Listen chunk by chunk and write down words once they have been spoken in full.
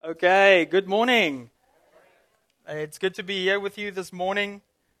Okay, good morning. It's good to be here with you this morning.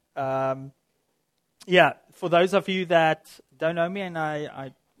 For those of you that don't know me, and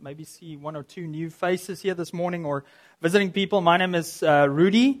I maybe see one or two new faces here this morning or visiting people, my name is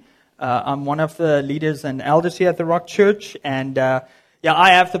Rudi. I'm one of the leaders and elders here at the Rock Church, and I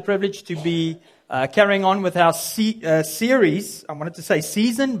have the privilege to be carrying on with our series. I wanted to say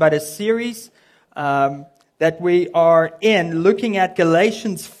season, but a series that we are in, looking at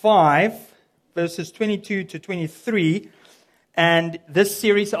Galatians 5, verses 22 to 23, and this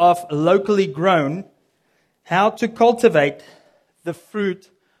series of locally grown, how to cultivate the fruit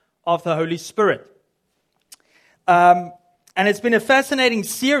of the Holy Spirit. And it's been a fascinating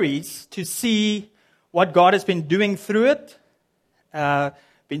series to see what God has been doing through it,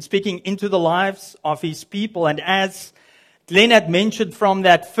 been speaking into the lives of His people, and as Glenn had mentioned from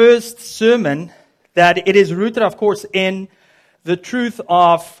that first sermon, that it is rooted, of course, in the truth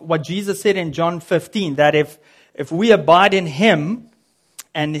of what Jesus said in John 15, that if we abide in Him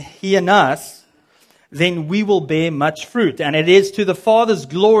and He in us, then we will bear much fruit. And it is to the Father's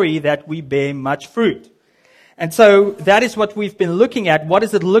glory that we bear much fruit. And so that is what we've been looking at. What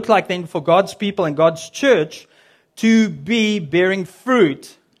does it look like then for God's people and God's church to be bearing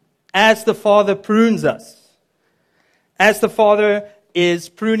fruit as the Father prunes us, as the Father is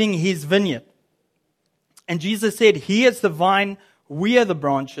pruning His vineyard? And Jesus said, He is the vine, we are the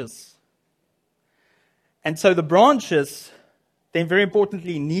branches. And so the branches, then very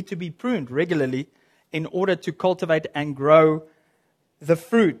importantly, need to be pruned regularly in order to cultivate and grow the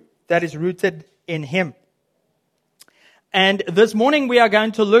fruit that is rooted in Him. And this morning we are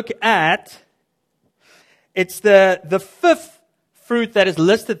going to look at, it's the fifth fruit that is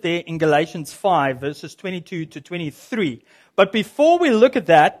listed there in Galatians 5, verses 22 to 23. But before we look at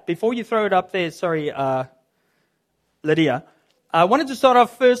that, before you throw it up there, Lydia, I wanted to start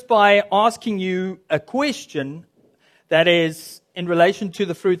off first by asking you a question that is in relation to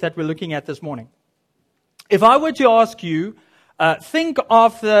the fruit that we're looking at this morning. If I were to ask you, think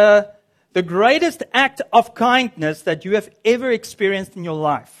of the greatest act of kindness that you have ever experienced in your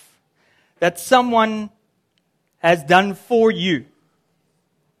life, that someone has done for you,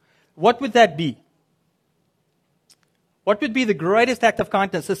 what would that be? What would be the greatest act of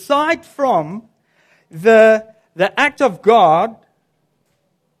kindness, aside from the act of God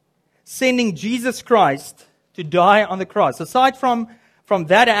sending Jesus Christ to die on the cross? Aside from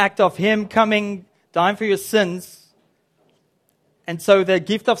that act of Him coming, dying for your sins, and so the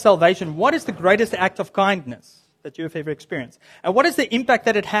gift of salvation, what is the greatest act of kindness that you have ever experienced? And what is the impact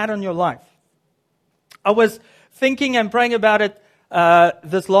that it had on your life? I was thinking and praying about it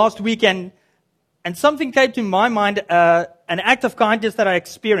this last week, and something came to my mind, an act of kindness that I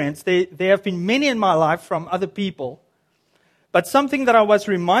experienced. There have been many in my life from other people. But something that I was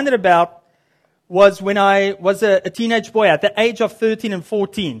reminded about was when I was a teenage boy at the age of 13 and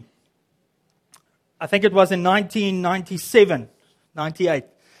 14. I think it was in 1997, 98,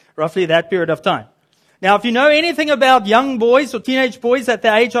 roughly that period of time. Now, if you know anything about young boys or teenage boys at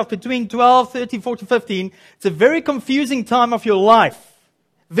the age of between 12, 13, 14, 15, it's a very confusing time of your life.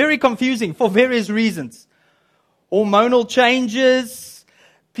 Very confusing for various reasons. Hormonal changes,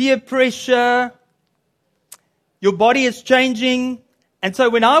 peer pressure, your body is changing. And so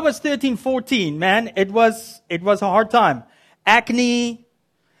when I was 13, 14, man, it was a hard time. Acne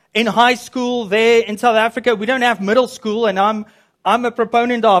in high school there in South Africa. We don't have middle school, and I'm a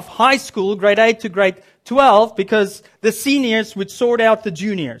proponent of high school, grade 8 to grade 12, because the seniors would sort out the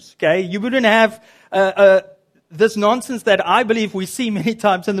juniors. Okay, you wouldn't have this nonsense that I believe we see many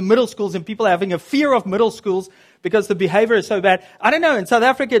times in the middle schools, and people having a fear of middle schools because the behavior is so bad. I don't know, in South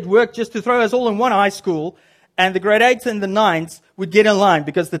Africa it worked just to throw us all in one high school, and the grade 8s and the 9s would get in line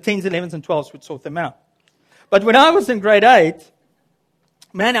because the 10s, 11s and 12s would sort them out. But when I was in grade 8,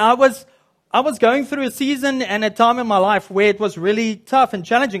 man, I was going through a season and a time in my life where it was really tough and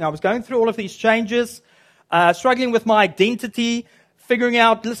challenging. I was going through all of these changes, struggling with my identity, figuring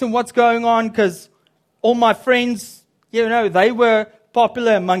out, listen, what's going on, because all my friends, they were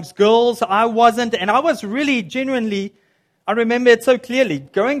popular amongst girls. I wasn't. And I was really genuinely, I remember it so clearly,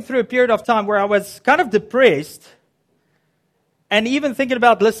 going through a period of time where I was kind of depressed and even thinking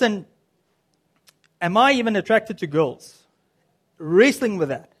about, listen, am I even attracted to girls? Wrestling with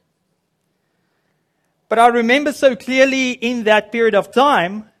that. But I remember so clearly in that period of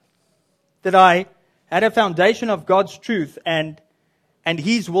time that I had a foundation of God's truth and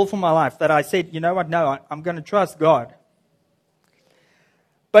His will for my life, that I said, you know what, no, I'm going to trust God.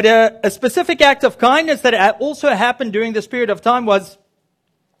 But a specific act of kindness that also happened during this period of time was,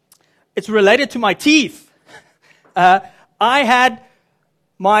 it's related to my teeth. I had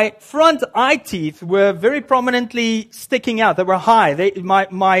my front eye teeth were very prominently sticking out. They were high.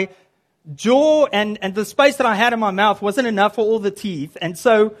 My jaw and the space that I had in my mouth wasn't enough for all the teeth. And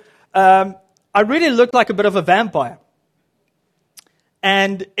so I really looked like a bit of a vampire.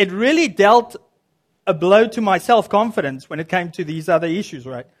 And it really dealt a blow to my self-confidence when it came to these other issues,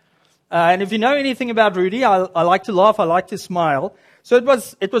 right? And if you know anything about Rudi, I like to laugh, I like to smile. So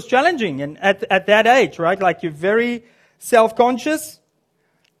it was challenging, and at that age, right? Like, you're very self-conscious.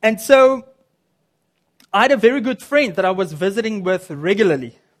 And so I had a very good friend that I was visiting with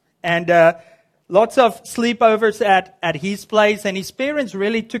regularly. And lots of sleepovers at his place, and his parents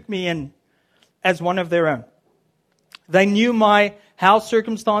really took me in as one of their own. They knew my house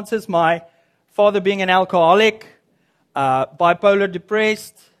circumstances, my father being an alcoholic, bipolar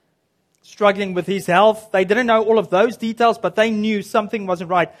depressed, struggling with his health. They didn't know all of those details, but they knew something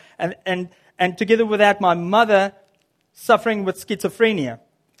wasn't right. And together with that, my mother suffering with schizophrenia.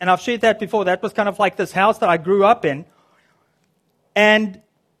 And I've shared that before. That was kind of like this house that I grew up in. And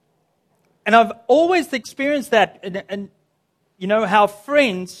I've always experienced that, and you know, how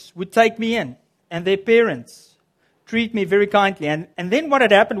friends would take me in, and their parents treat me very kindly. And then what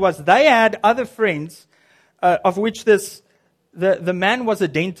had happened was they had other friends, of which the man was a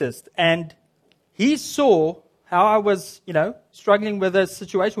dentist, and he saw how I was, you know, struggling with a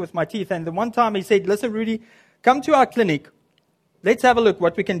situation with my teeth. And the one time he said, "Listen, Rudi, come to our clinic. Let's have a look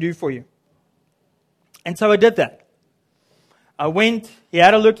what we can do for you." And so I did that. I went, he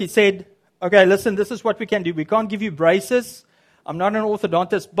had a look, he said, "Okay, listen, this is what we can do. We can't give you braces. I'm not an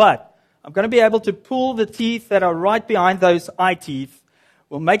orthodontist, but I'm going to be able to pull the teeth that are right behind those eye teeth.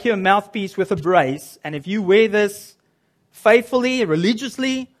 We'll make you a mouthpiece with a brace, and if you wear this faithfully,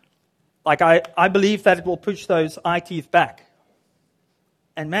 religiously, like I believe that it will push those eye teeth back."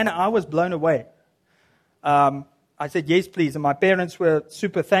 And man, I was blown away. I said, "Yes, please." And my parents were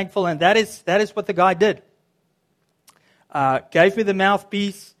super thankful, and that is what the guy did. Gave me the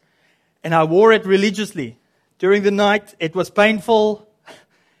mouthpiece, and I wore it religiously. During the night, it was painful,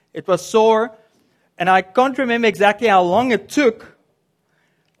 it was sore, and I can't remember exactly how long it took,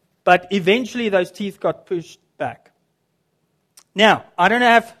 but eventually those teeth got pushed back. Now, I don't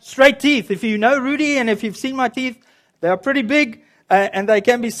have straight teeth. If you know Rudi and if you've seen my teeth, they are pretty big, and they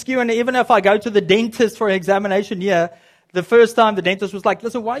can be skew. And even if I go to the dentist for an examination here, the first time the dentist was like,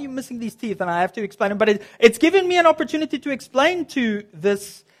 "Listen, why are you missing these teeth?" And I have to explain them. But it's given me an opportunity to explain to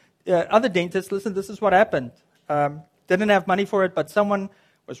this other dentist, "Listen, this is what happened. Didn't have money for it, but someone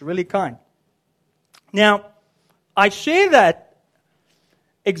was really kind." Now, I share that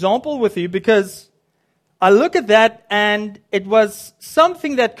example with you because I look at that and it was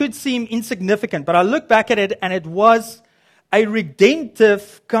something that could seem insignificant, but I look back at it and it was a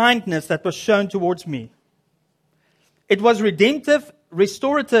redemptive kindness that was shown towards me. It was redemptive,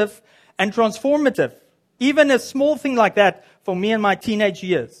 restorative, and transformative. Even a small thing like that for me in my teenage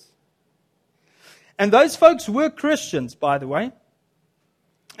years. And those folks were Christians, by the way.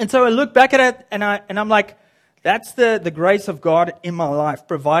 And so I look back at it and I'm like, that's the grace of God in my life,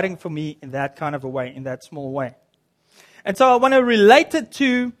 providing for me in that kind of a way, in that small way. And so I want to relate it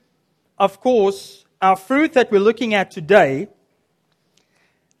to, of course, our fruit that we're looking at today.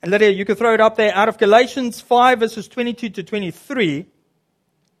 And Lydia, you can throw it up there, out of Galatians 5, verses 22 to 23,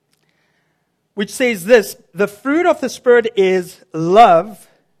 which says this: "The fruit of the Spirit is love,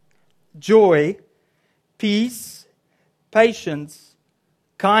 joy, peace, patience,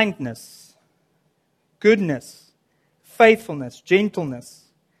 kindness, goodness, faithfulness, gentleness,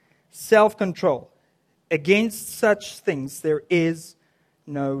 self-control. Against such things there is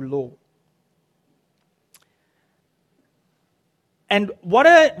no law." And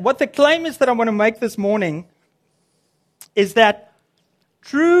what the claim is that I want to make this morning is that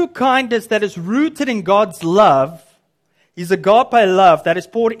true kindness that is rooted in God's love, His agape love that is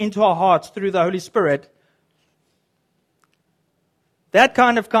poured into our hearts through the Holy Spirit, that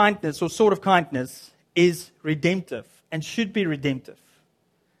kind of kindness or sort of kindness is redemptive and should be redemptive.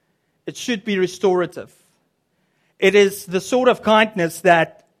 It should be restorative. It is the sort of kindness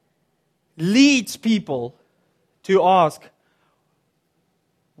that leads people to ask,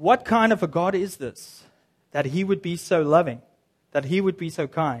 what kind of a God is this? That He would be so loving, that He would be so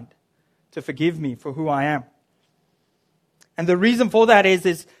kind to forgive me for who I am. And the reason for that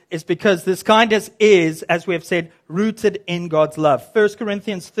is because this kindness is, as we have said, rooted in God's love. 1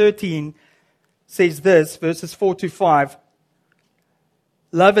 Corinthians 13 says this, verses 4 to 5.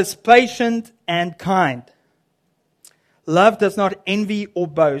 "Love is patient and kind. Love does not envy or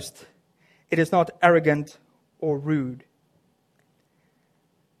boast. It is not arrogant or rude."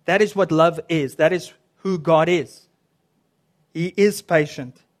 That is what love is. That is who God is. He is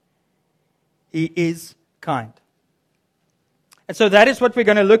patient. He is kind. And so that is what we're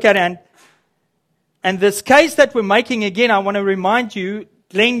going to look at. And this case that we're making, again, I want to remind you,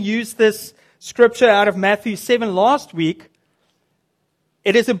 Glenn used this scripture out of Matthew 7 last week.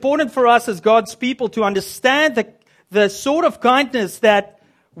 It is important for us as God's people to understand the sort of kindness that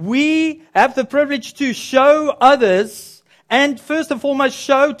we have the privilege to show others, and first and foremost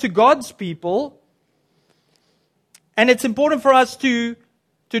show to God's people. And it's important for us to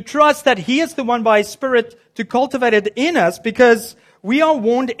trust that He is the one by His Spirit to cultivate it in us, because we are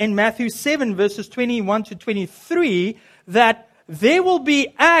warned in Matthew 7 verses 21 to 23 that there will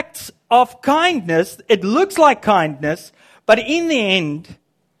be acts of kindness. It looks like kindness, but in the end,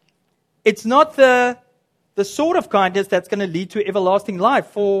 it's not the sort of kindness that's going to lead to everlasting life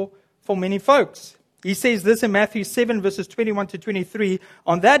for many folks. He says this in Matthew 7 verses 21 to 23.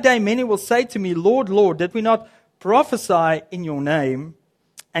 On that day, many will say to me, Lord, Lord, did we not prophesy in your name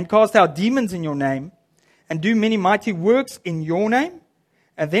and cast out demons in your name and do many mighty works in your name?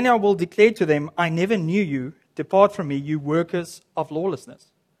 And then I will declare to them, I never knew you. Depart from me, you workers of lawlessness.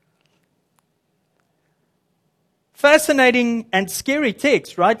 Fascinating and scary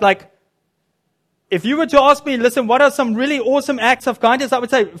text, right? Like, if you were to ask me, listen, what are some really awesome acts of kindness? I would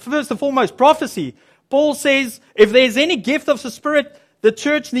say, first and foremost, prophecy. Paul says, if there's any gift of the Spirit the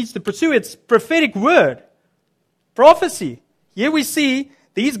church needs to pursue, it's prophetic word. Prophecy. Here we see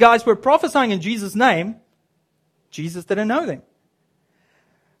these guys were prophesying in Jesus' name. Jesus didn't know them.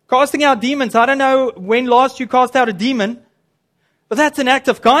 Casting out demons. I don't know when last you cast out a demon, but that's an act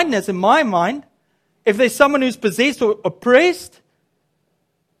of kindness in my mind. If there's someone who's possessed or oppressed,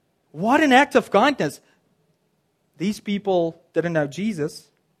 what an act of kindness. These people didn't know Jesus.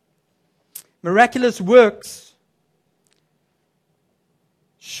 Miraculous works.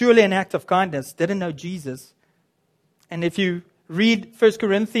 Surely an act of kindness. Didn't know Jesus. And if you read 1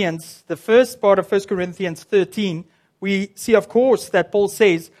 Corinthians, the first part of 1 Corinthians 13, we see, of course, that Paul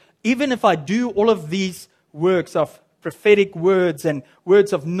says, even if I do all of these works of prophetic words and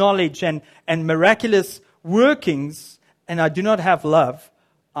words of knowledge and miraculous workings, and I do not have love,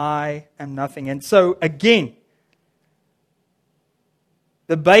 I am nothing. And so, again,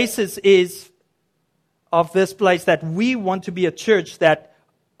 the basis is of this place that we want to be a church that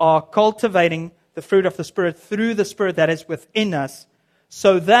are cultivating the fruit of the Spirit through the Spirit that is within us,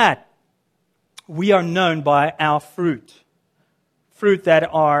 so that we are known by our fruit. Fruit that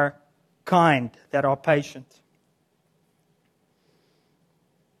are kind, that are patient.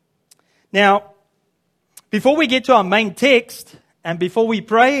 Now, before we get to our main text, and before we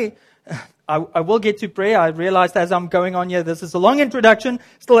pray, I will get to prayer. I realized as I'm going on here, this is a long introduction.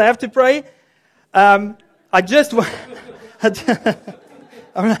 Still have to pray. Don't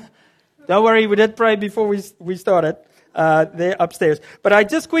worry, we did pray before we started. There upstairs. But I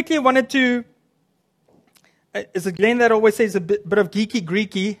just quickly wanted to... Is it Glenn that always says a bit of geeky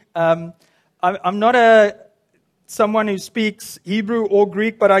Greeky? I'm not someone who speaks Hebrew or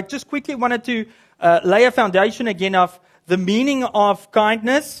Greek, but I just quickly wanted to lay a foundation again of the meaning of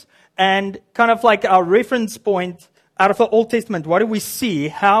kindness and kind of like our reference point out of the Old Testament. What do we see?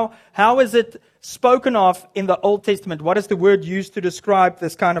 How is it spoken of in the Old Testament? What is the word used to describe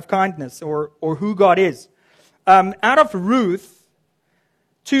this kind of kindness or who God is? Out of Ruth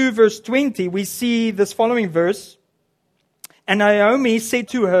 2 verse 20, we see this following verse. And Naomi said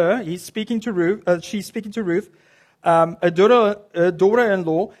to her, she's speaking to Ruth, a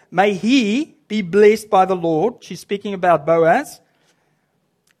daughter-in-law, may he be blessed by the Lord. She's speaking about Boaz.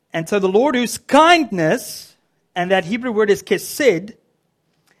 And so the Lord, whose kindness, and that Hebrew word is kesed,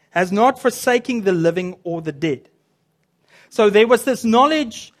 has not forsaken the living or the dead. So there was this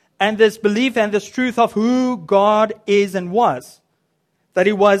knowledge and this belief and this truth of who God is and was. That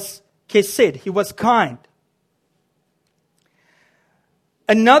He was kesed, He was kind.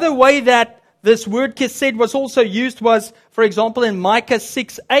 Another way that this word kesed was also used was, for example, in Micah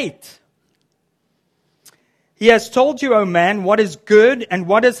 6:8. He has told you, O man, what is good and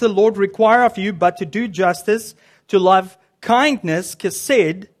what does the Lord require of you but to do justice, to love kindness,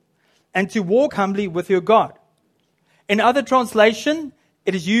 kesed, and to walk humbly with your God. In other translation,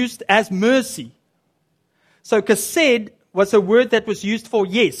 it is used as mercy. So kesed was a word that was used for,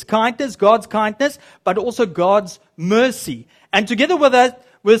 yes, kindness, God's kindness, but also God's mercy. And together with that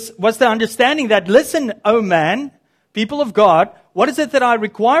was the understanding that, listen, O man, people of God, what is it that I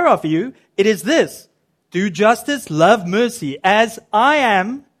require of you? It is this: do justice, love mercy, as I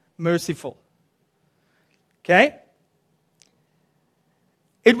am merciful. Okay?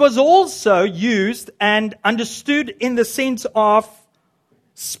 It was also used and understood in the sense of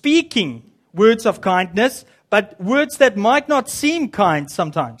speaking words of kindness, but words that might not seem kind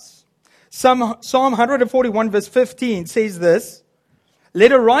sometimes. Psalm 141 verse 15 says this,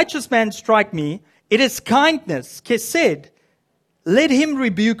 let a righteous man strike me. It is kindness, kesed. Let him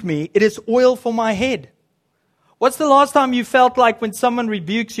rebuke me. It is oil for my head. What's the last time you felt like when someone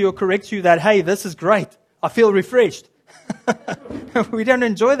rebukes you or corrects you that, hey, this is great. I feel refreshed. We don't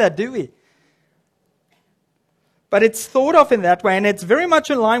enjoy that, do we? But it's thought of in that way, and it's very much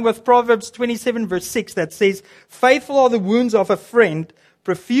in line with Proverbs 27 verse 6 that says, faithful are the wounds of a friend,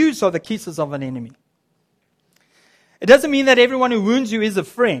 profuse are the kisses of an enemy. It doesn't mean that everyone who wounds you is a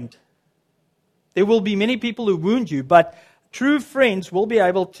friend. There will be many people who wound you, but true friends will be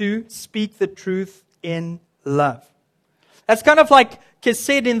able to speak the truth in love. That's kind of like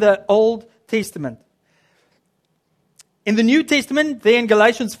said in the Old Testament. In the New Testament, there in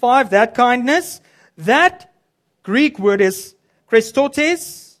Galatians 5, that kindness, that Greek word is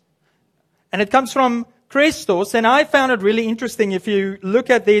Christotes, and it comes from Christos, and I found it really interesting if you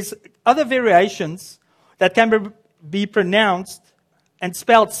look at these other variations that can be pronounced and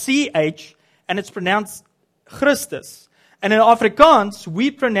spelled CH, and it's pronounced Christus. And in Afrikaans,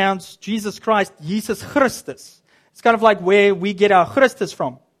 we pronounce Jesus Christ, Jesus Christus. It's kind of like where we get our Christus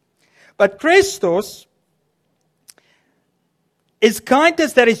from. But Christos is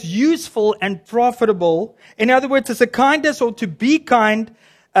kindness that is useful and profitable. In other words, it's a kindness or to be kind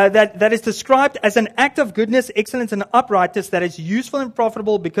that is described as an act of goodness, excellence, and uprightness that is useful and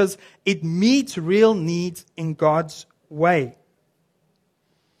profitable because it meets real needs in God's way.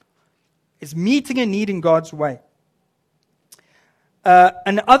 It's meeting a need in God's way.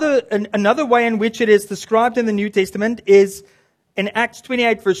 Another way in which it is described in the New Testament is in Acts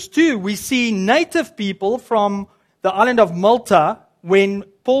 28 verse 2. We see native people from the island of Malta. When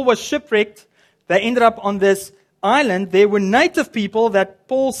Paul was shipwrecked, they ended up on this island. There were native people that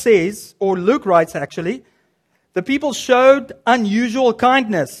Paul says, or Luke writes actually, the people showed unusual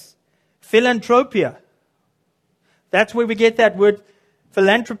kindness, philanthropia. That's where we get that word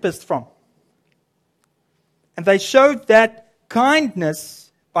philanthropist from. And they showed that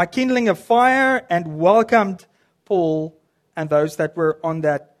kindness by kindling a fire and welcomed Paul and those that were on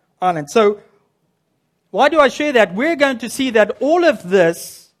that island. So, why do I share that? We're going to see that all of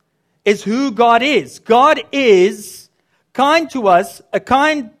this is who God is. God is kind to us, a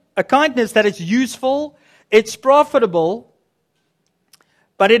kindness that is useful, it's profitable,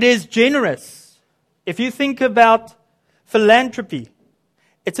 but it is generous. If you think about philanthropy,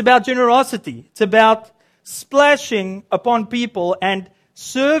 it's about generosity. It's about splashing upon people and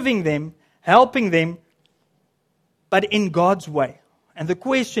serving them, helping them, but in God's way. And the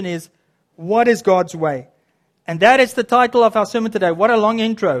question is, what is God's way? And that is the title of our sermon today. What a long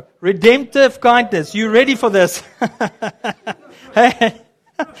intro. Redemptive kindness. You ready for this? Hey,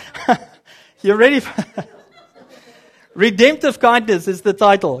 you ready for Redemptive kindness is the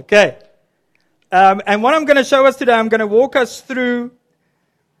title. Okay. And what I'm going to show us today, I'm going to walk us through,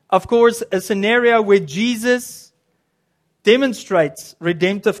 of course, a scenario where Jesus demonstrates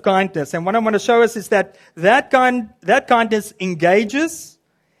redemptive kindness. And what I want to show us is that kindness engages,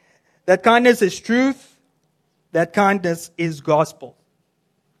 that kindness is truth, that kindness is gospel.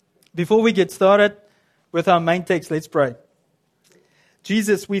 Before we get started with our main text, let's pray.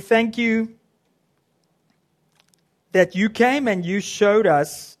 Jesus, we thank you that you came and you showed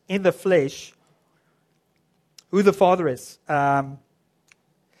us in the flesh who the Father is.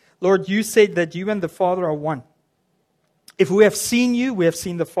 Lord, you said that you and the Father are one. If we have seen you, we have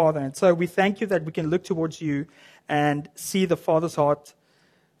seen the Father. And so we thank you that we can look towards you and see the Father's heart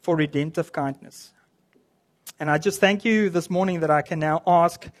for redemptive kindness. And I just thank you this morning that I can now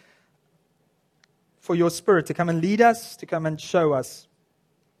ask for your Spirit to come and lead us, to come and show us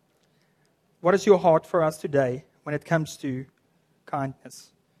what is your heart for us today when it comes to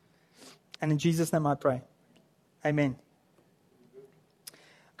kindness. And in Jesus' name I pray. Amen.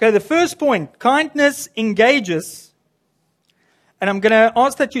 Okay, the first point, kindness engages. And I'm going to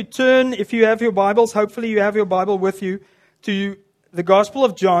ask that you turn, if you have your Bibles, hopefully you have your Bible with you, to the Gospel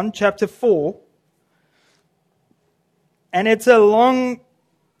of John, chapter 4. And it's a long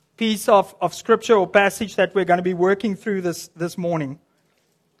piece of scripture or passage that we're going to be working through this morning.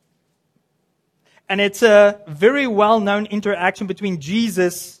 And it's a very well-known interaction between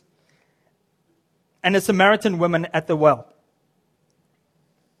Jesus and a Samaritan woman at the well.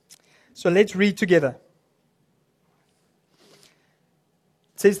 So let's read together.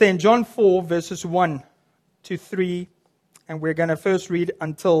 It says there in John 4, verses 1 to 3, and we're going to first read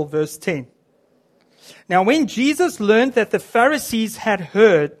until verse 10. Now, when Jesus learned that the Pharisees had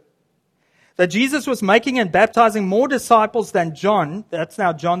heard that Jesus was making and baptizing more disciples than John, that's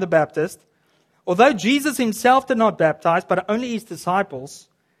now John the Baptist, Although Jesus himself did not baptize, but only his disciples,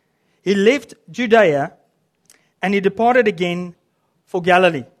 he left Judea and he departed again for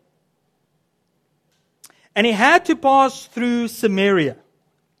Galilee. And he had to pass through Samaria.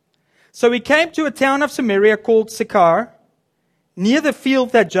 So he came to a town of Samaria called Sychar, near the field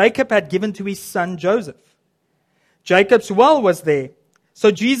that Jacob had given to his son Joseph. Jacob's well was there. So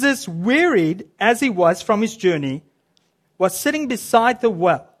Jesus, wearied as he was from his journey, was sitting beside the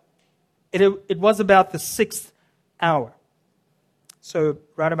well. It was about the 6th hour, so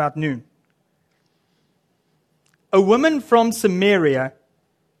right about noon. A woman from Samaria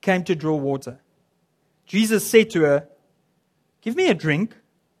came to draw water. Jesus said to her, "Give me a drink,"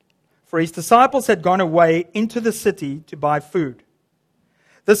 for his disciples had gone away into the city to buy food.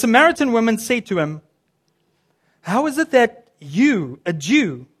 The Samaritan woman said to him, "How is it that you, a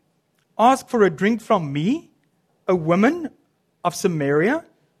Jew, ask for a drink from me, a woman of Samaria?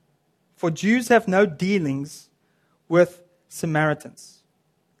 For Jews have no dealings with Samaritans."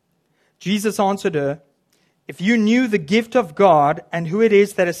 Jesus answered her, "If you knew the gift of God and who it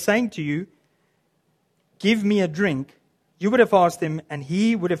is that is saying to you, 'Give me a drink,' you would have asked him, and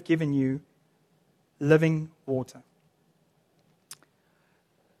he would have given you living water."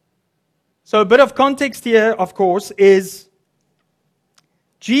 So a bit of context here, of course, is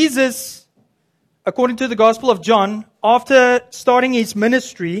Jesus, according to the Gospel of John, after starting his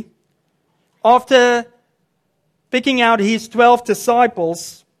ministry, after picking out his 12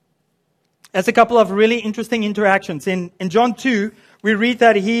 disciples, has a couple of really interesting interactions. In John 2, we read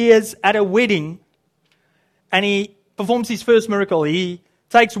that he is at a wedding and he performs his first miracle. He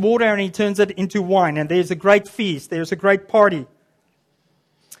takes water and he turns it into wine, and there's a great feast, there's a great party.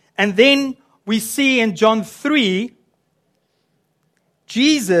 And then we see in John 3,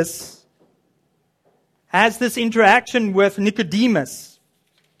 Jesus has this interaction with Nicodemus.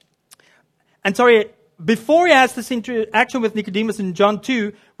 And before he has this interaction with Nicodemus in John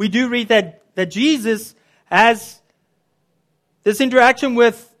 2, we do read that Jesus has this interaction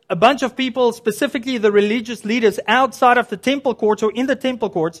with a bunch of people, specifically the religious leaders outside of the temple courts or in the temple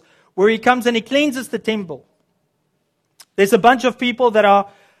courts, where he comes and he cleanses the temple. There's a bunch of people that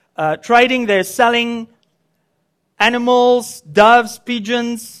are trading, they're selling animals, doves,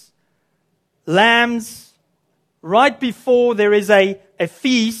 pigeons, lambs, right before there is a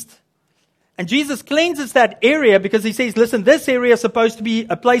feast. And Jesus cleanses that area because he says, listen, this area is supposed to be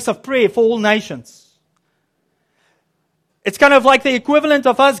a place of prayer for all nations. It's kind of like the equivalent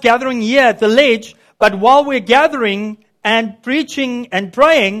of us gathering here at the ledge, but while we're gathering and preaching and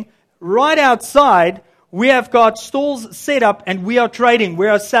praying, right outside, we have got stalls set up and we are trading. We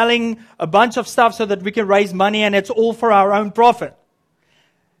are selling a bunch of stuff so that we can raise money, and it's all for our own profit.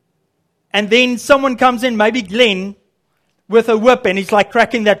 And then someone comes in, maybe Glenn, with a whip, and he's like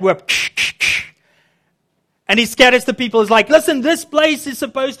cracking that whip. And he scatters the people. He's like, listen, this place is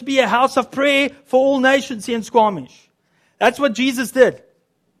supposed to be a house of prayer for all nations here in Squamish. That's what Jesus did.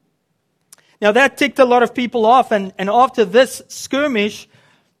 Now that ticked a lot of people off, and after this skirmish,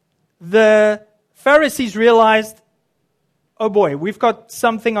 the Pharisees realized, oh boy, we've got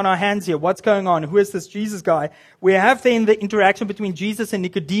something on our hands here. What's going on? Who is this Jesus guy? We have then the interaction between Jesus and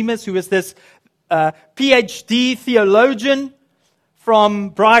Nicodemus, who is this PhD theologian from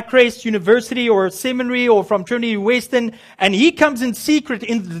Briarcrest University or seminary or from Trinity Western, and he comes in secret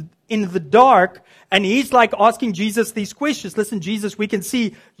in the dark, and he's like asking Jesus these questions. Listen, Jesus, we can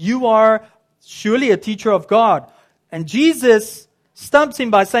see you are surely a teacher of God. And Jesus stumps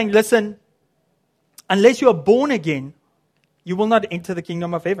him by saying, listen, unless you are born again, you will not enter the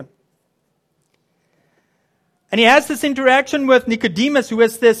kingdom of heaven. And he has this interaction with Nicodemus, who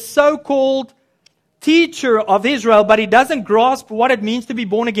is this so-called teacher of Israel, but he doesn't grasp what it means to be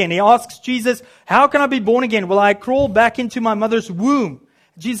born again. He asks Jesus, how can I be born again? Will I crawl back into my mother's womb?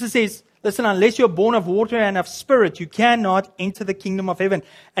 Jesus says, listen, unless you're born of water and of spirit, you cannot enter the kingdom of heaven.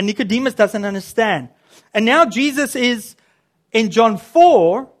 And Nicodemus doesn't understand. And now Jesus is in John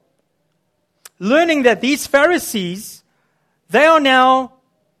 4, learning that these Pharisees, they are now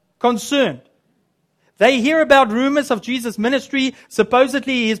concerned. They hear about rumors of Jesus' ministry.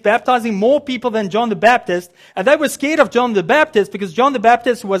 Supposedly he is baptizing more people than John the Baptist. And they were scared of John the Baptist because John the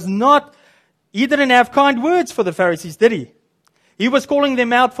Baptist he didn't have kind words for the Pharisees, did he? He was calling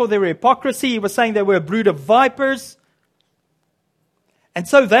them out for their hypocrisy. He was saying they were a brood of vipers. And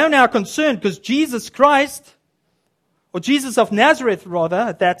so they're now concerned because Jesus Christ, or Jesus of Nazareth rather,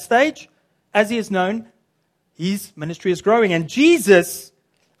 at that stage, as he is known, his ministry is growing. And Jesus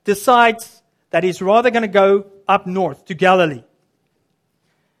decides that he's rather going to go up north to Galilee.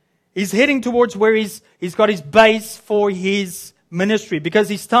 He's heading towards where he's got his base for his ministry, because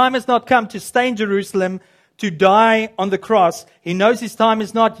his time has not come to stay in Jerusalem to die on the cross. He knows his time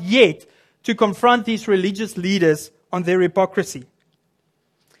is not yet to confront these religious leaders on their hypocrisy.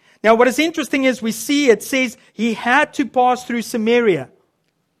 Now, what is interesting is we see it says he had to pass through Samaria.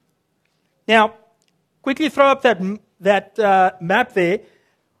 Now, quickly throw up that map there.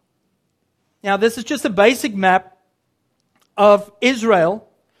 Now, this is just a basic map of Israel.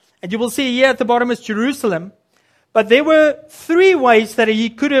 And you will see here at the bottom is Jerusalem. But there were 3 ways that he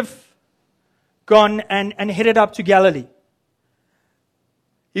could have gone and headed up to Galilee.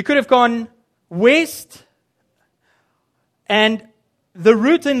 He could have gone west, and the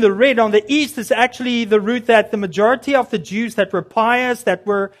route in the red on the east is actually the route that the majority of the Jews that were pious, that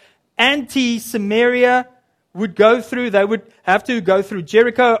were anti-Samaria, would go through. They would have to go through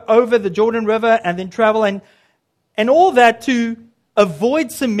Jericho, over the Jordan River, and then travel, and all that to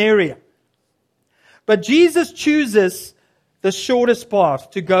avoid Samaria. But Jesus chooses the shortest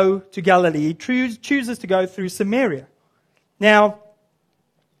path to go to Galilee. He chooses to go through Samaria. Now,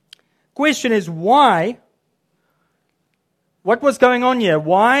 question is why? What was going on here?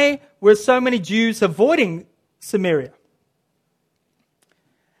 Why were so many Jews avoiding Samaria?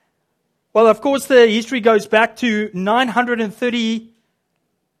 Well, of course, the history goes back to 930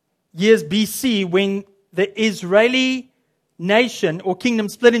 years BC, when the Israeli nation or kingdom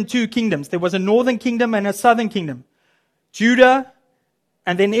split in 2 kingdoms. There was a northern kingdom and a southern kingdom. Judah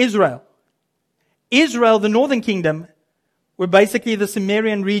and then Israel. Israel, the northern kingdom, were basically the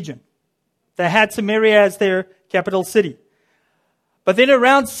Sumerian region. They had Samaria as their capital city. But then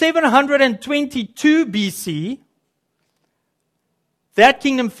around 722 BC, that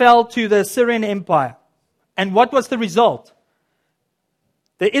kingdom fell to the Assyrian Empire. And what was the result?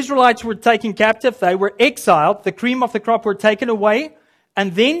 The Israelites were taken captive. They were exiled. The cream of the crop were taken away.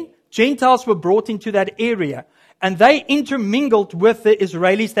 And then Gentiles were brought into that area. And they intermingled with the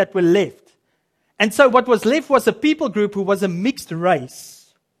Israelis that were left. And so what was left was a people group who was a mixed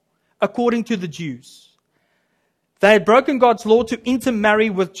race, according to the Jews. They had broken God's law to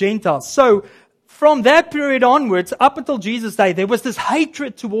intermarry with Gentiles. So from that period onwards, up until Jesus' day, there was this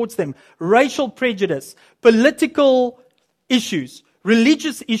hatred towards them, racial prejudice, political issues,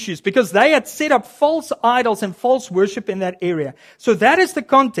 religious issues, because they had set up false idols and false worship in that area. So that is the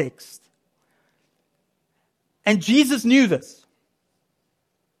context. And Jesus knew this.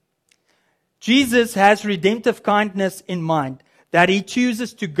 Jesus has redemptive kindness in mind, that he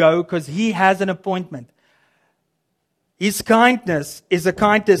chooses to go because he has an appointment. His kindness is a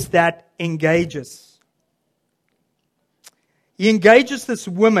kindness that engages. He engages this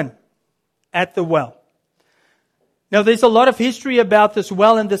woman at the well. Now, there's a lot of history about this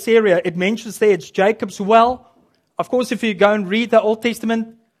well in this area. It mentions there it's Jacob's well. Of course, if you go and read the Old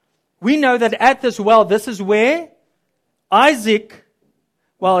Testament, we know that at this well, this is where Isaac,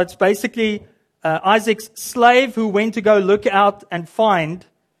 well, it's basically Isaac's slave who went to go look out and find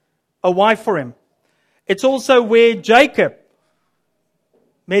a wife for him. It's also where Jacob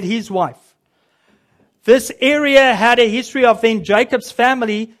met his wife. This area had a history of then Jacob's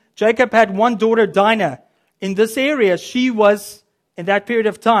family. Jacob had one daughter, Dinah. In this area, she was, in that period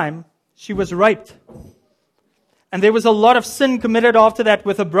of time, she was raped. And there was a lot of sin committed after that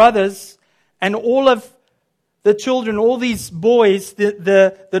with her brothers. And all of the children, all these boys,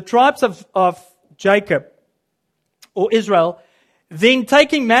 the tribes of Jacob, or Israel, then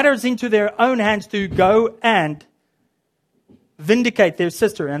taking matters into their own hands to go and vindicate their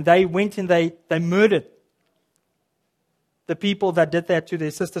sister. And they went and they murdered the people that did that to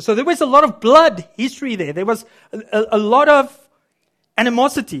their sister. So there was a lot of blood history there. There was a lot of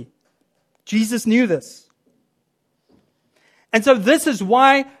animosity. Jesus knew this. And so this is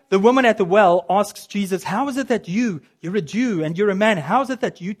why the woman at the well asks Jesus, how is it that you're a Jew and you're a man, how is it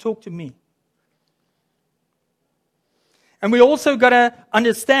that you talk to me? And we also got to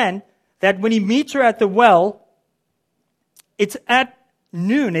understand that when he meets her at the well, it's at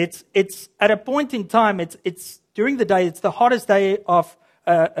noon. It's at a point in time. It's during the day. It's the hottest day of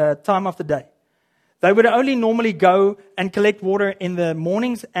time of the day. They would only normally go and collect water in the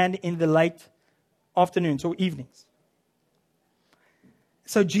mornings and in the late afternoons or evenings.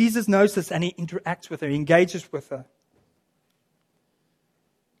 So Jesus knows this and he interacts with her, he engages with her.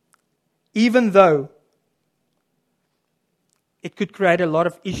 Even though it could create a lot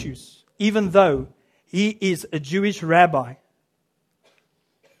of issues, even though he is a Jewish rabbi.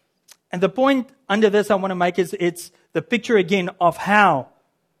 And the point under this I want to make is it's the picture again of how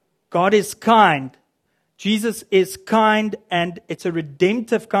God is kind. Jesus is kind, and it's a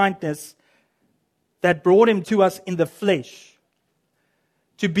redemptive kindness that brought him to us in the flesh,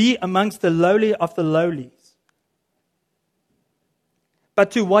 to be amongst the lowly of the lowlies. But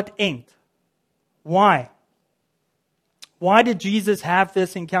to what end? Why? Why did Jesus have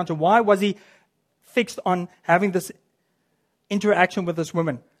this encounter? Why was he fixed on having this interaction with this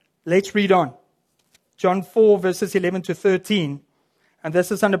woman? Let's read on. John 4, verses 11 to 13. And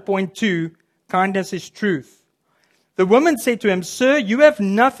this is under point 2. Kindness is truth. The woman said to him, Sir, you have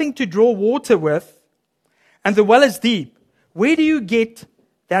nothing to draw water with, and the well is deep. Where do you get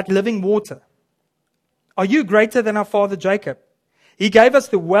that living water? Are you greater than our father Jacob? He gave us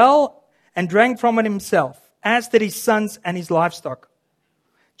the well and drank from it himself, as did his sons and his livestock.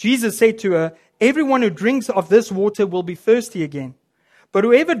 Jesus said to her, Everyone who drinks of this water will be thirsty again. But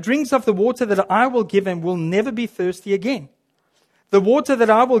whoever drinks of the water that I will give him will never be thirsty again. The water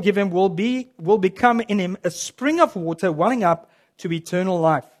that I will give him will become in him a spring of water welling up to eternal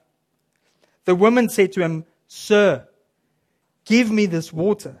life. The woman said to him, Sir, give me this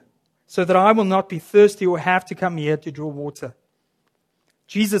water, so that I will not be thirsty or have to come here to draw water.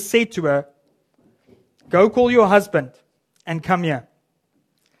 Jesus said to her, Go call your husband and come here.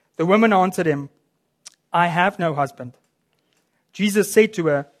 The woman answered him, I have no husband. Jesus said to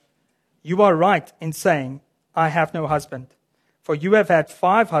her, You are right in saying, I have no husband. For you have had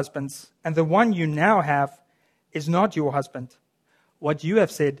 5 husbands, and the one you now have is not your husband. What you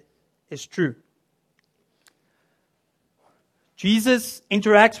have said is true. Jesus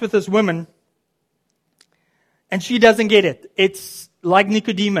interacts with this woman, and she doesn't get it. It's like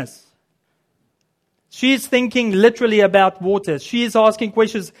Nicodemus. She is thinking literally about water. She is asking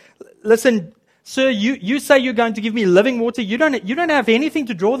questions. Listen, sir, you say you're going to give me living water. You don't have anything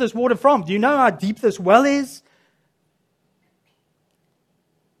to draw this water from. Do you know how deep this well is?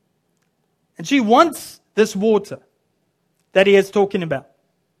 And she wants this water that he is talking about.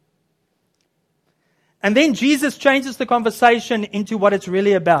 And then Jesus changes the conversation into what it's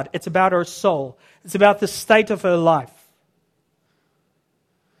really about. It's about her soul. It's about the state of her life.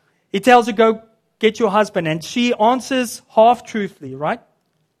 He tells her, Go get your husband. And she answers half-truthfully, right?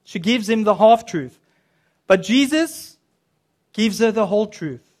 She gives him the half-truth. But Jesus gives her the whole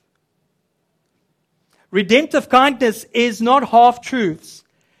truth. Redemptive kindness is not half-truths.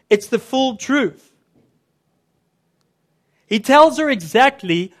 It's the full truth. He tells her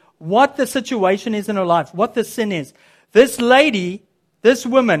exactly what the situation is in her life, what the sin is. This lady, this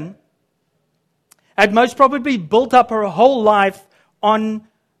woman, had most probably built up her whole life on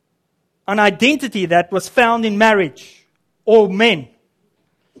an identity that was found in marriage or men,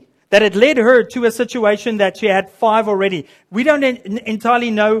 that had led her to a situation that she had 5 already. We don't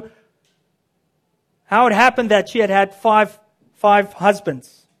entirely know how it happened that she had had five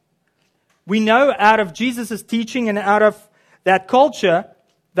husbands. We know out of Jesus' teaching and out of that culture,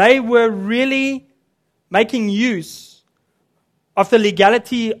 they were really making use of the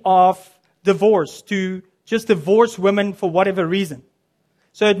legality of divorce to just divorce women for whatever reason.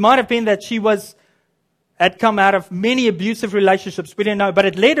 So it might have been that she had come out of many abusive relationships. We don't know. But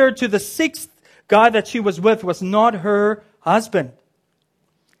it led her to the 6th guy that she was with was not her husband.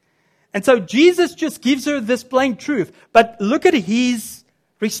 And so Jesus just gives her this plain truth. But look at his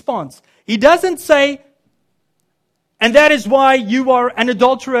response. He doesn't say, and that is why you are an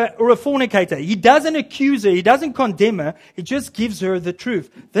adulterer or a fornicator. He doesn't accuse her. He doesn't condemn her. He just gives her the truth.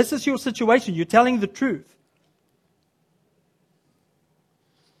 This is your situation. You're telling the truth.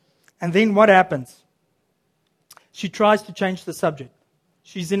 And then what happens? She tries to change the subject.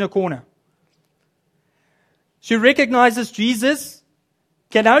 She's in a corner. She recognizes Jesus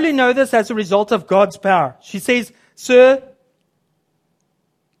can only know this as a result of God's power. She says, Sir,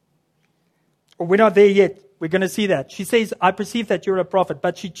 or we're not there yet. We're going to see that. She says, I perceive that you're a prophet.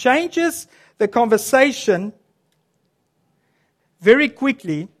 But she changes the conversation very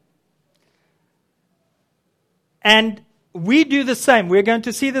quickly. And we do the same. We're going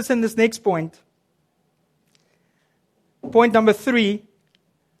to see this in this next point. Point number 3,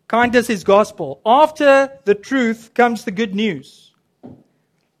 kindness is gospel. After the truth comes the good news.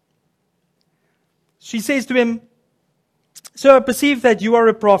 She says to him, Sir, I perceive that you are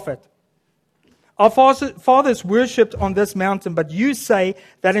a prophet. Our fathers worshipped on this mountain, but you say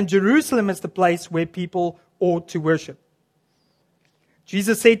that in Jerusalem is the place where people ought to worship.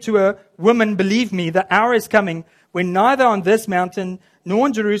 Jesus said to her, Woman, believe me, the hour is coming when neither on this mountain nor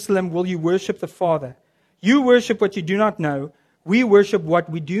in Jerusalem will you worship the Father. You worship what you do not know. We worship what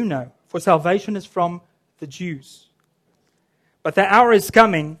we do know, for salvation is from the Jews. But the hour is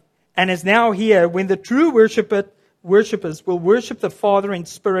coming and is now here when the true worshippers will worship the Father in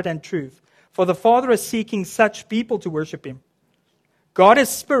spirit and truth. For the Father is seeking such people to worship Him. God is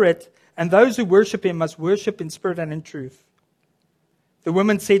spirit, and those who worship Him must worship in spirit and in truth. The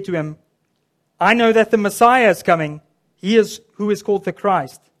woman said to him, I know that the Messiah is coming. who is called the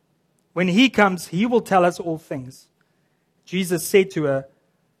Christ. When he comes, he will tell us all things. Jesus said to her,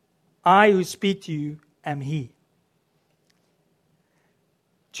 I who speak to you am he.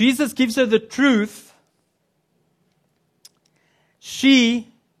 Jesus gives her the truth. She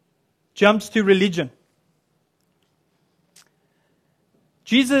jumps to religion.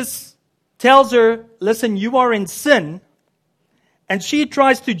 Jesus tells her, listen, you are in sin. And she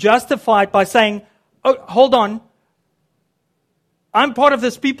tries to justify it by saying, oh, hold on. I'm part of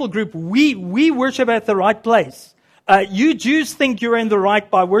this people group. We worship at the right place. You Jews think you're in the right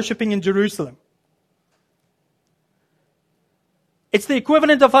by worshiping in Jerusalem. It's the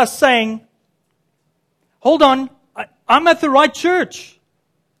equivalent of us saying, hold on, I'm at the right church,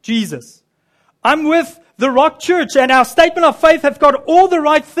 Jesus. I'm with the Rock Church, and our statement of faith have got all the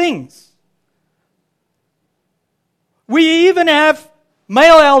right things. We even have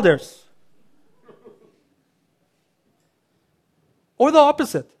male elders. Or the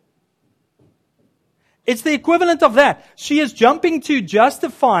opposite. It's the equivalent of that. She is jumping to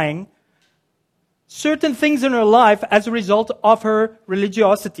justifying certain things in her life as a result of her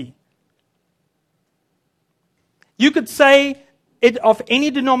religiosity. You could say it of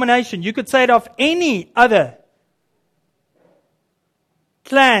any denomination. You could say it of any other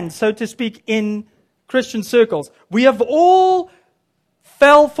clan, so to speak, in Christian circles. We have all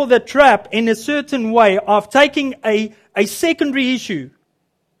fell for the trap in a certain way of taking a secondary issue.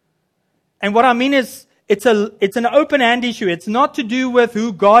 And what I mean is, it's an open-hand issue. It's not to do with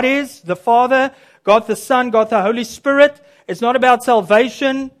who God is, the Father, God the Son, God the Holy Spirit. It's not about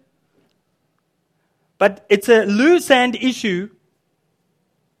salvation. But it's a loose-hand issue.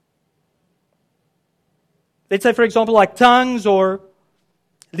 Let's say, for example, like tongues or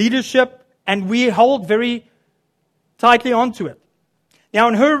leadership, and we hold very tightly onto it. Now,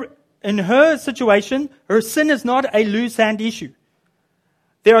 in her situation, her sin is not a loose-hand issue.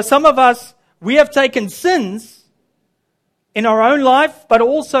 There are some of us, we have taken sins in our own life, but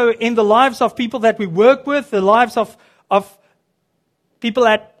also in the lives of people that we work with, the lives of people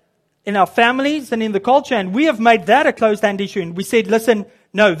in our families and in the culture, and we have made that a closed-hand issue. And we said, listen,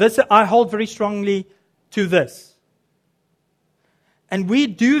 no, I hold very strongly to this. And we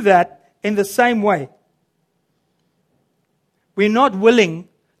do that in the same way. We're not willing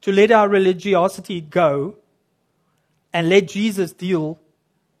to let our religiosity go and let Jesus deal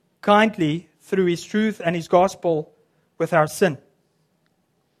kindly through His truth and His gospel with our sin.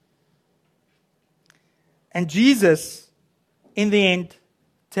 And Jesus, in the end,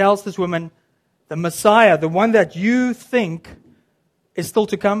 tells this woman, the Messiah, the one that you think is still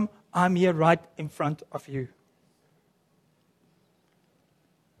to come, I'm here right in front of you.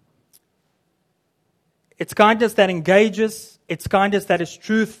 It's kindness that engages. It's kindness that is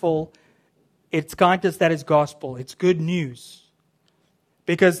truthful. It's kindness that is gospel. It's good news.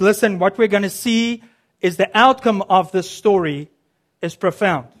 Because listen, what we're going to see is the outcome of this story is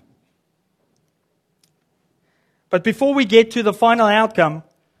profound. But before we get to the final outcome,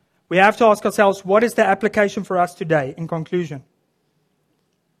 we have to ask ourselves, what is the application for us today in conclusion?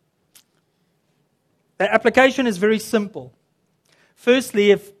 The application is very simple.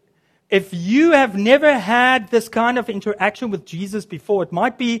 Firstly, if you have never had this kind of interaction with Jesus before, it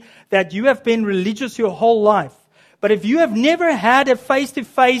might be that you have been religious your whole life. But if you have never had a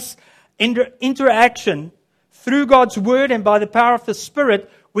face-to-face interaction through God's Word and by the power of the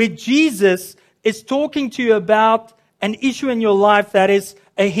Spirit, where Jesus is talking to you about an issue in your life that is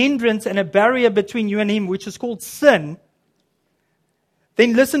a hindrance and a barrier between you and Him, which is called sin,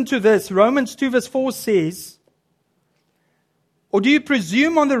 then listen to this. Romans 2 verse 4 says, or do you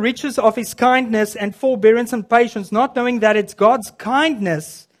presume on the riches of His kindness and forbearance and patience, not knowing that it's God's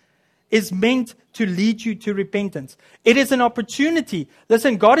kindness is meant to lead you to repentance? It is an opportunity.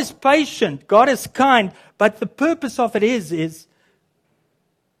 Listen, God is patient. God is kind. But the purpose of it is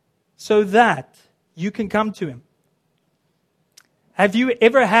so that you can come to Him. Have you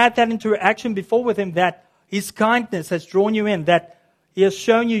ever had that interaction before with Him, that His kindness has drawn you in, that He has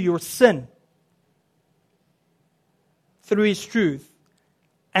shown you your sin through His truth,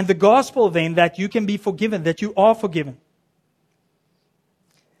 and the gospel then that you can be forgiven, that you are forgiven?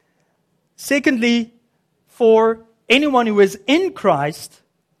 Secondly, for anyone who is in Christ,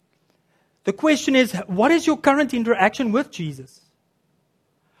 the question is, what is your current interaction with Jesus?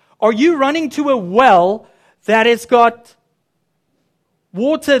 Are you running to a well that has got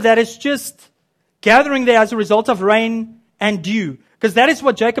water that is just gathering there as a result of rain and dew? Because that is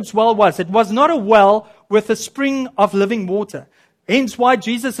what Jacob's well was. It was not a well with a spring of living water. Hence why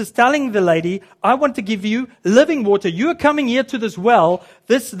Jesus is telling the lady, I want to give you living water. You are coming here to this well.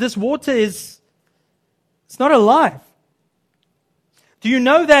 This water it's not alive. Do you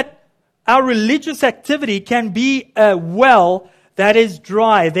know that our religious activity can be a well that is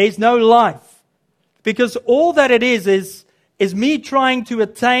dry? There's no life. Because all that it is me trying to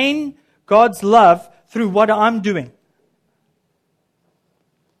attain God's love through what I'm doing.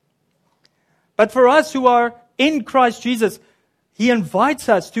 But for us who are in Christ Jesus, He invites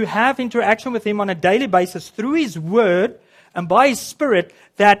us to have interaction with Him on a daily basis through His Word and by His Spirit,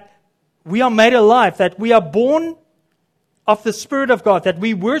 that we are made alive, that we are born of the Spirit of God, that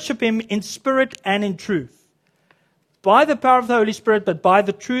we worship Him in spirit and in truth. By the power of the Holy Spirit, but by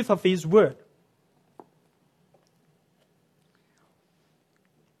the truth of His Word.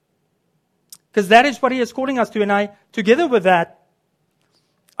 Because that is what He is calling us to. And together with that,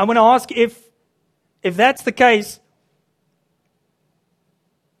 I want to ask if that's the case,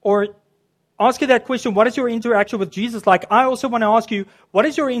 or ask you that question, what is your interaction with Jesus like? I also want to ask you, what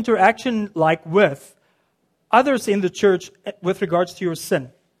is your interaction like with others in the church with regards to your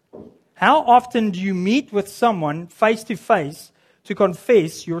sin? How often do you meet with someone face to face to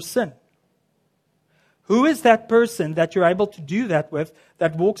confess your sin? Who is that person that you're able to do that with,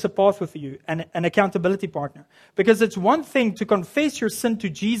 that walks a path with you, an accountability partner? Because it's one thing to confess your sin to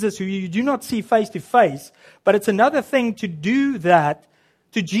Jesus, who you do not see face to face, but it's another thing to do that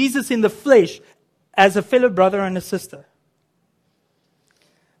to Jesus in the flesh as a fellow brother and a sister.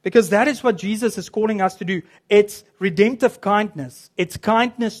 Because that is what Jesus is calling us to do. It's redemptive kindness. It's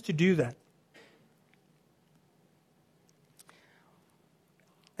kindness to do that.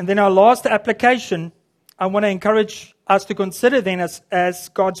 And then our last application, I want to encourage us to consider then as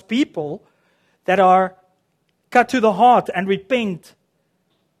God's people that are cut to the heart and repent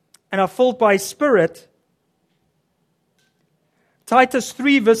and are filled by His Spirit. Titus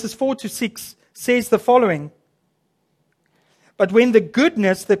 3 verses 4 to 6 says the following. But when the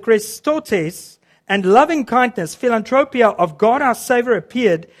goodness, the Christotes, and loving kindness, philanthropia of God our Savior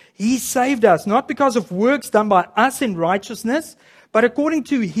appeared, He saved us, not because of works done by us in righteousness, but according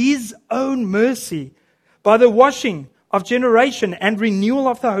to His own mercy, by the washing of generation and renewal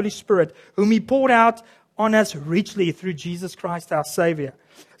of the Holy Spirit, whom He poured out on us richly through Jesus Christ our Savior,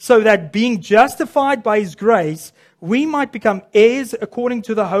 so that being justified by His grace, we might become heirs according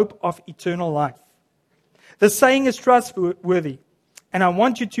to the hope of eternal life. The saying is trustworthy, and I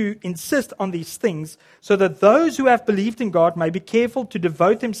want you to insist on these things, so that those who have believed in God may be careful to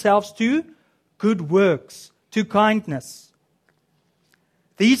devote themselves to good works, to kindness.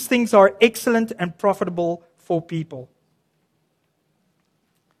 These things are excellent and profitable for people.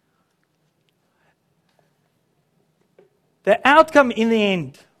 The outcome in the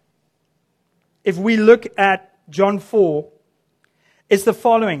end, if we look at John 4, is the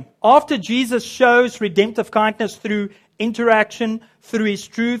following. After Jesus shows redemptive kindness through interaction, through His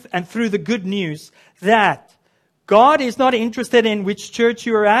truth, and through the good news, that God is not interested in which church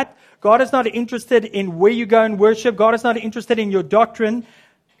you are at. God is not interested in where you go and worship. God is not interested in your doctrine.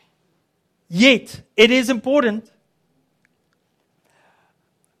 Yet, it is important.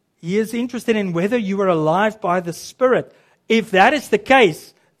 He is interested in whether you are alive by the Spirit. If that is the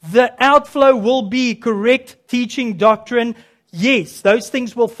case, the outflow will be correct teaching, doctrine. Yes, those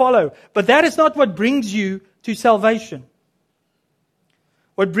things will follow. But that is not what brings you to salvation.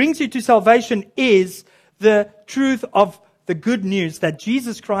 What brings you to salvation is the truth of the good news that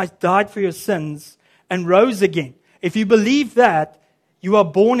Jesus Christ died for your sins and rose again. If you believe that, you are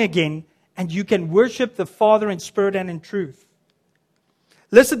born again and you can worship the Father in spirit and in truth.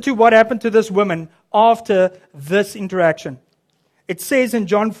 Listen to what happened to this woman after this interaction. It says in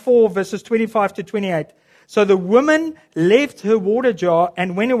John 4 verses 25 to 28, so the woman left her water jar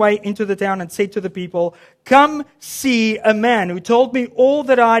and went away into the town and said to the people, come see a man who told me all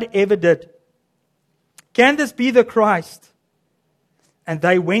that I'd ever did. Can this be the Christ? And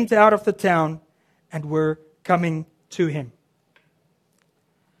they went out of the town and were coming to him.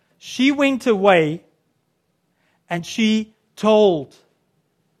 She went away and she told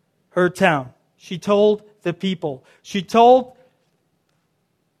her town. She told the people. She told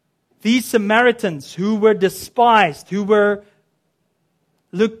these Samaritans who were despised, who were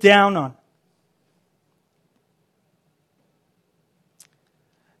looked down on.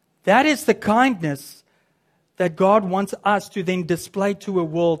 That is the kindness that God wants us to then display to a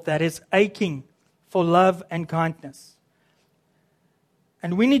world that is aching for love and kindness.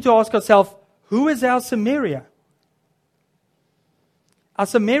 And we need to ask ourselves, who is our Samaria? Our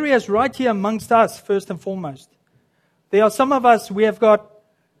Samaria is right here amongst us, first and foremost. There are some of us, we have got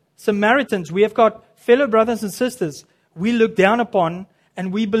Samaritans, we have got fellow brothers and sisters we look down upon,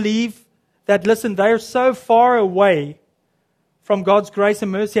 and we believe that, listen, they are so far away from God's grace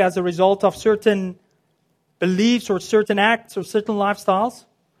and mercy as a result of certain beliefs or certain acts or certain lifestyles.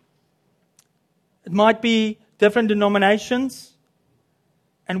 It might be different denominations,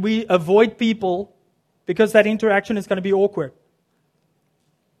 and we avoid people because that interaction is going to be awkward.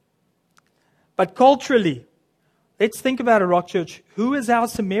 But culturally, let's think about a Rock Church. Who is our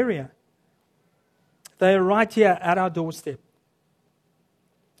Samaria? They are right here at our doorstep.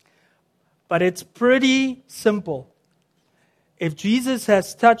 But it's pretty simple. If Jesus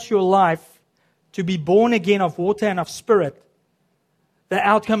has touched your life to be born again of water and of spirit, the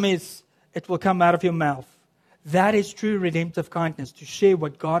outcome is it will come out of your mouth. That is true redemptive kindness, to share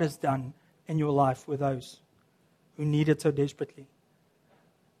what God has done in your life with those who need it so desperately.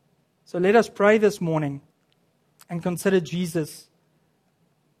 So let us pray this morning and consider Jesus.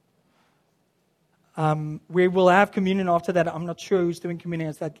 We will have communion after that. I'm not sure who's doing communion.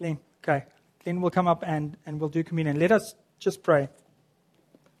 Is that Glenn? Okay. Glenn will come up and we'll do communion. Let us just pray.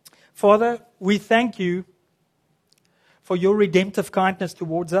 Father, we thank you for your redemptive kindness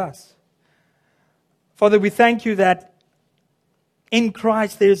towards us. Father, we thank you that in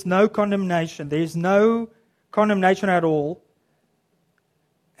Christ there is no condemnation. There is no condemnation at all.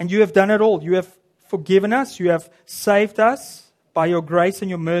 And you have done it all. You have forgiven us. You have saved us by your grace and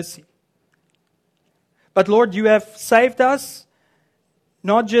your mercy. But Lord, you have saved us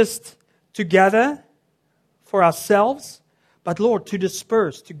not just to gather for ourselves, but Lord, to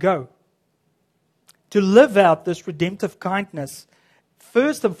disperse, to go. To live out this redemptive kindness,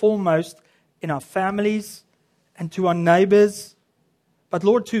 first and foremost, in our families and to our neighbors. But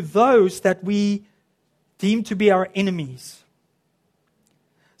Lord, to those that we deem to be our enemies.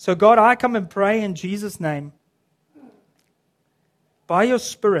 So God, I come and pray in Jesus' name. By your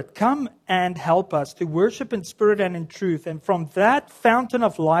Spirit, come and help us to worship in spirit and in truth. And from that fountain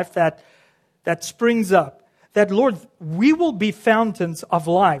of life that springs up, that Lord, we will be fountains of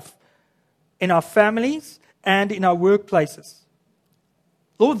life in our families and in our workplaces.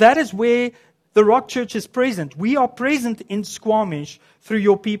 Lord, that is where the Rock Church is present. We are present in Squamish through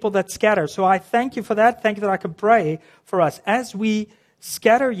your people that scatter. So I thank you for that. Thank you that I can pray for us as we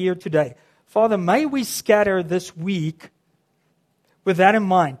scatter here today. Father, may we scatter this week with that in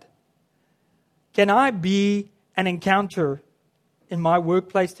mind. Can I be an encounter in my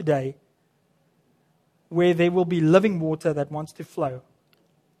workplace today where there will be living water that wants to flow?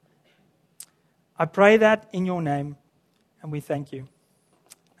 I pray that in your name, and we thank you.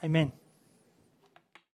 Amen.